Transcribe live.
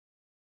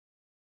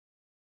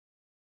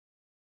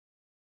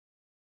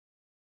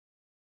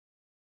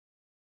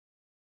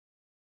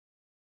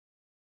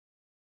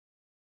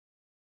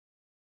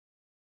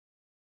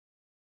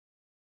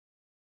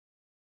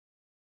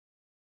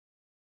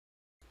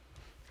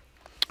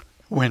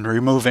When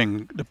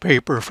removing the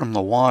paper from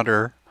the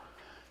water,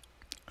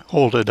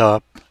 hold it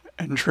up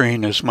and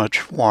drain as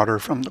much water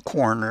from the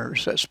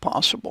corners as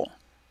possible.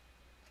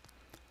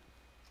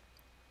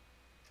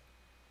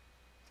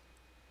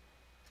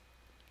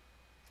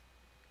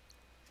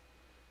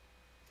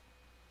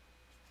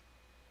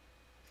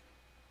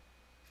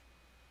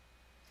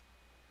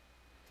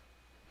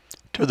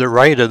 To the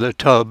right of the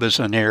tub is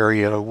an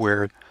area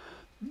where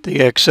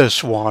the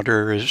excess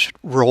water is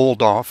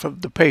rolled off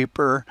of the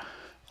paper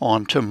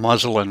onto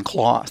muslin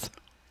cloth.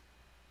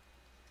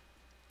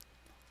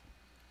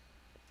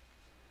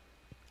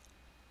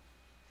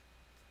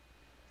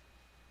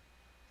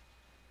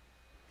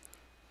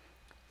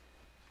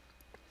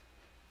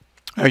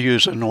 I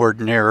use an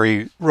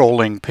ordinary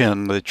rolling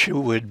pin that you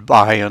would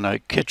buy in a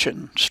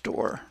kitchen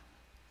store.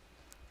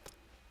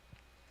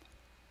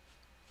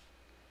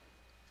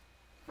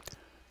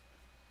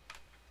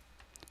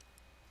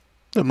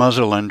 The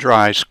muslin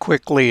dries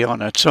quickly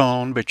on its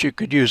own, but you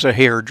could use a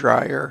hair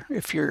dryer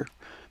if you're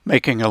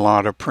making a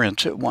lot of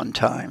prints at one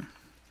time.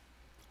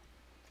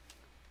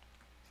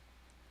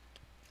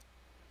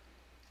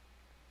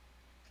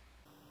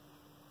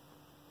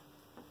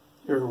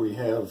 Here we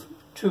have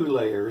 2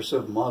 layers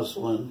of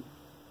muslin,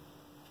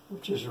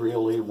 which is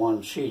really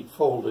one sheet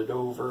folded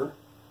over.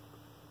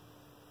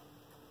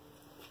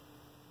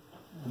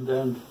 And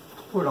then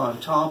put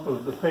on top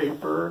of the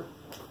paper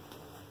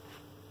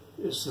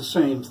is the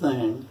same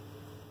thing.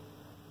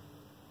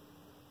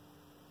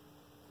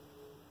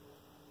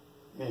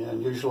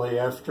 And usually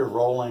after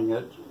rolling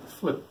it,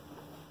 flip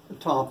the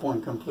top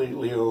one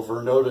completely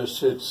over.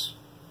 Notice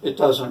it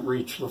doesn't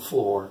reach the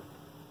floor.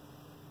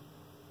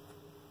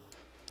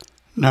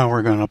 Now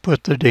we're going to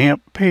put the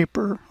damp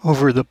paper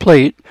over the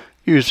plate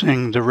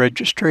using the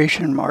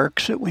registration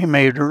marks that we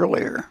made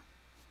earlier.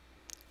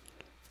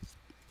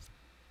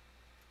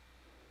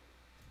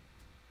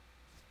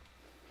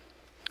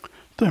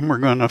 Then we're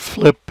going to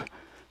flip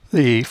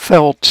the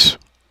felts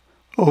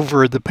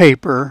over the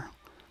paper.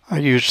 I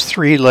used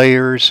 3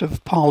 layers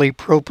of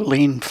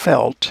polypropylene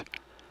felt,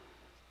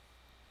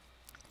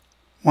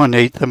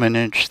 1/8 of an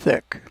inch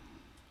thick.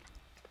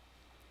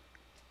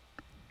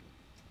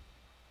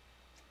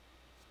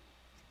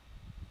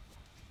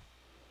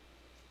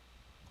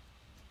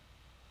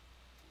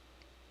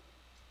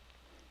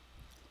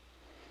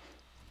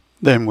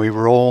 Then we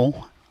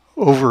roll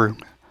over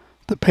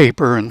the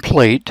paper and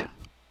plate.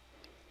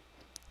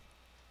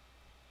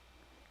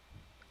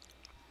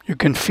 You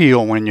can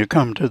feel when you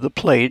come to the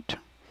plate.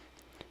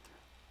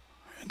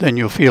 Then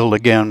you'll feel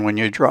again when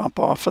you drop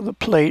off of the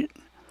plate.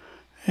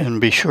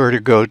 And be sure to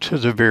go to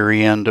the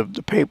very end of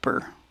the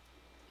paper.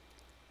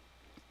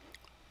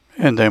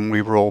 And then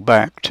we roll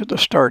back to the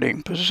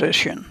starting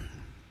position.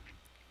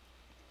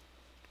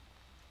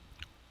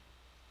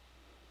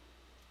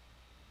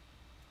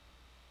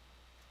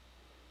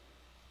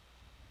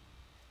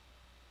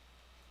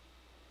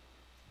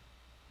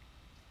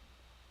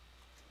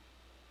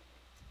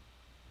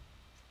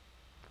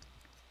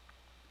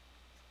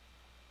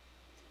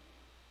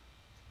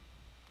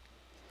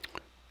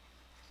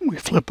 We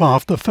flip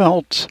off the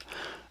felts,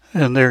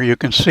 and there you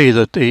can see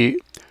that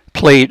the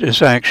plate is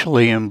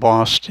actually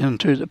embossed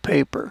into the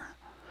paper.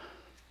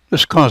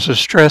 This causes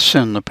stress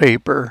in the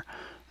paper,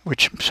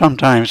 which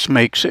sometimes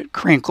makes it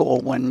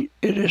crinkle when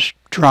it is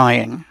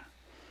drying.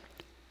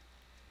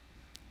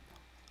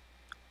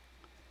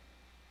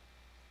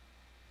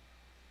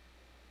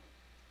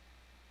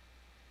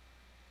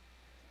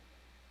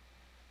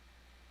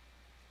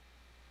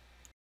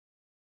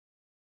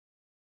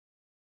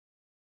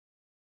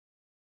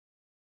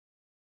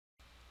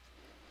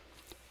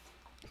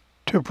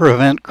 To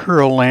prevent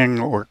curling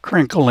or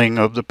crinkling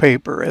of the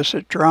paper as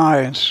it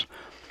dries,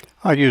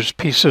 I use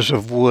pieces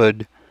of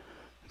wood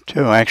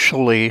to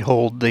actually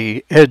hold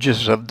the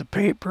edges of the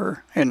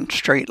paper in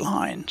straight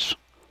lines.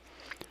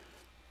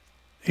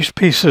 These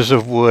pieces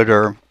of wood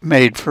are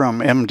made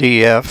from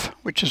MDF,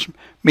 which is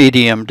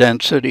medium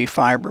density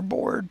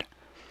fiberboard.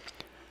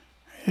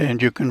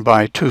 And you can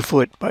buy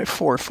 2-foot by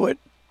 4-foot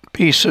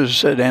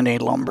pieces at any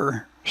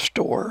lumber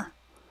store.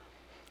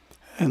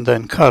 And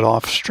then cut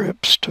off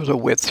strips to the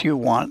width you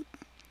want.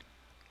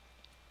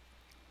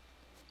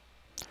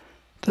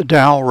 The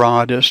dowel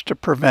rod is to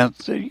prevent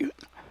the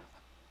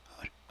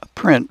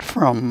print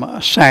from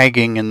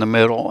sagging in the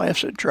middle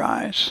as it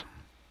dries.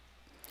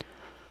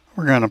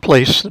 We're going to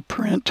place the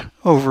print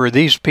over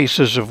these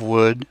pieces of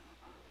wood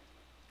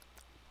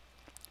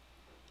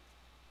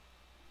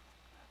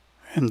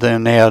and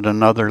then add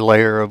another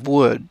layer of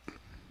wood.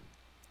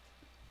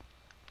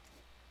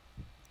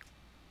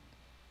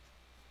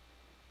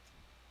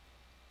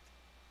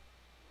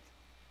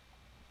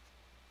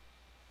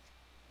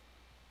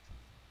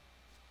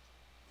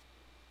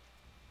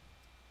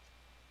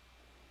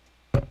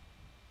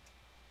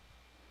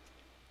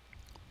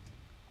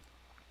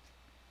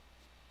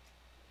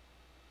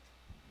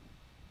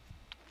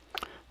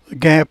 The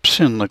gaps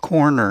in the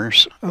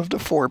corners of the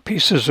 4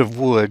 pieces of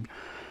wood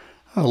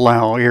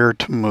allow air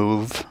to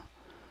move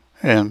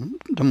and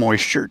the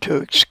moisture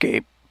to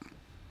escape.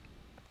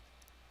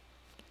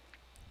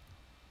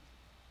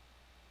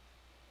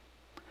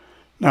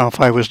 Now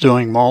if I was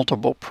doing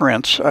multiple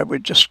prints, I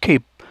would just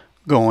keep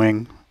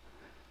going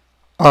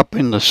up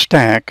in the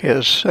stack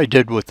as I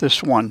did with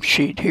this one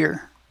sheet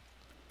here.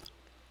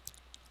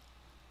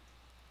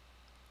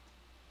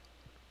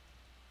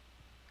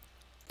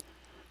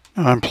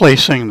 Now I'm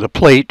placing the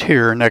plate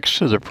here next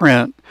to the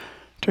print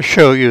to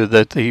show you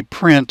that the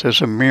print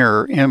is a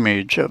mirror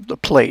image of the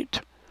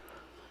plate.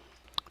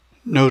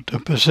 Note the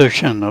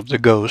position of the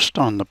ghost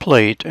on the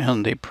plate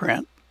and the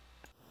print.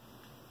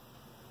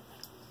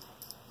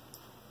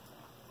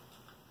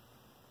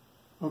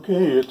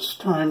 Okay, it's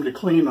time to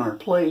clean our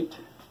plate.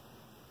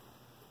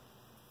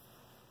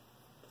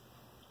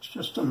 It's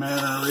just a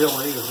matter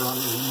really of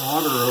running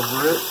water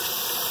over it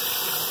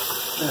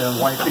and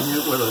wiping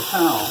it with a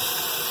towel.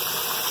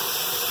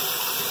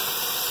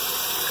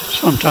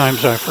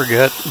 Sometimes I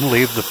forget and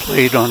leave the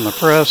plate on the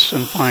press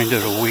and find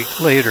it a week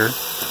later.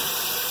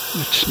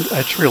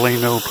 That's really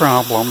no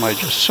problem. I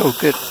just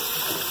soak it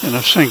in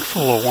a sink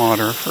full of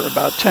water for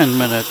about 10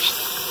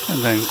 minutes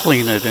and then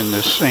clean it in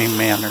this same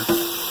manner.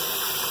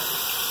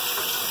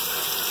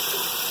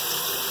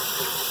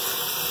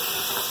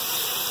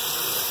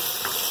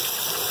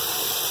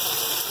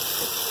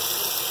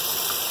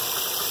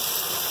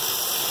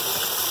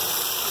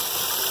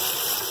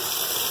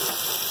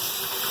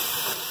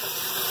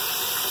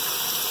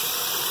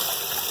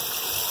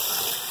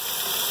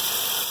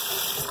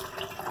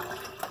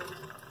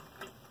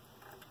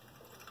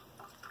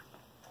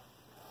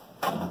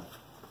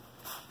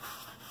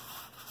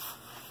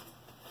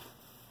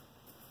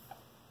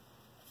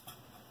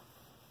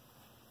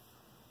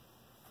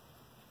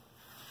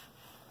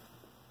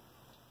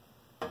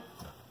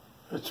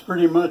 That's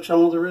pretty much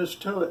all there is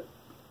to it.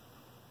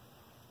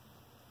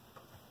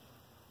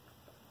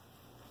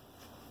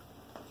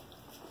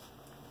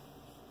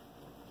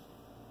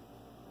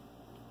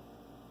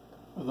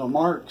 The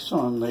marks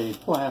on the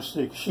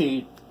plastic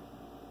sheet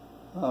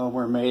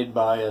were made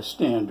by a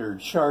standard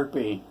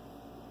Sharpie,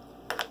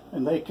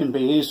 and they can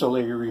be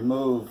easily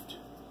removed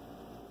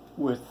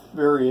with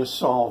various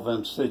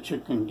solvents that you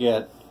can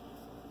get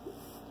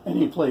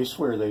any place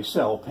where they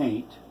sell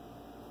paint.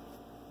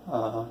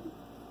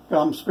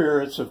 Gum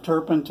spirits of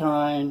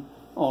turpentine,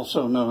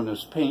 also known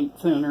as paint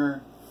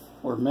thinner,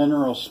 or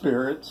mineral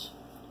spirits,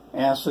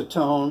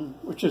 acetone,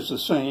 which is the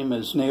same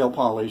as nail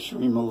polish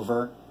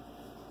remover,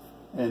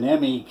 and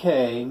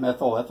MEK,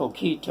 methyl ethyl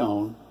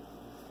ketone,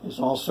 is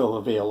also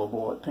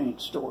available at paint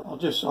stores. I'll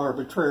just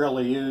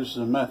arbitrarily use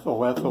the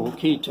methyl ethyl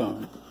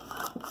ketone.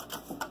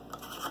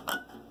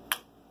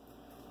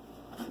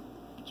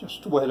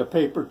 Just wet a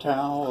paper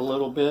towel a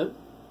little bit,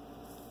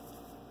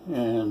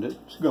 and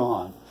it's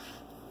gone.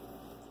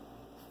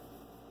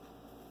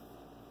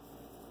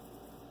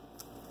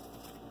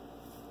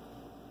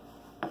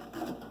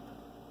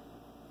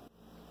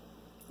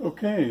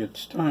 Okay,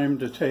 it's time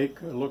to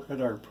take a look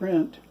at our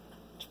print.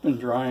 It's been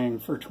drying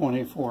for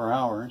 24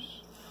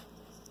 hours.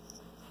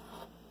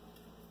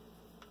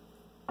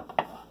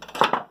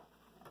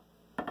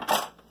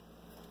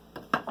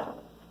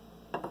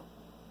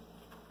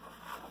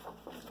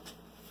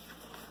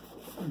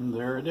 And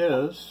there it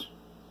is.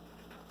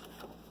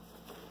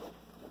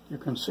 You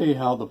can see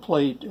how the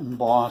plate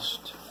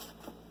embossed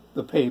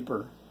the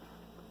paper.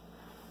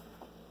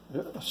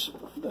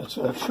 That's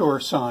a sure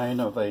sign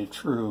of a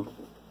true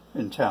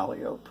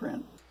intaglio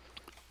print.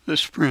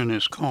 This print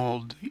is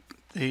called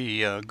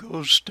the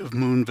Ghost of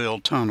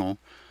Moonville Tunnel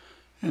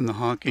in the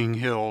Hocking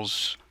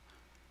Hills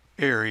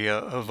area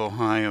of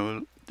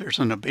Ohio. There's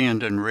an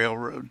abandoned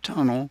railroad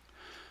tunnel.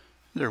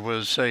 There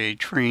was a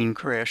train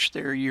crash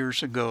there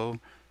years ago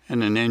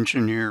and an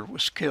engineer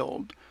was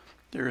killed.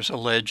 There's a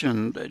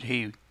legend that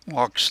he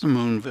walks the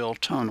Moonville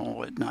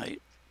Tunnel at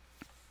night.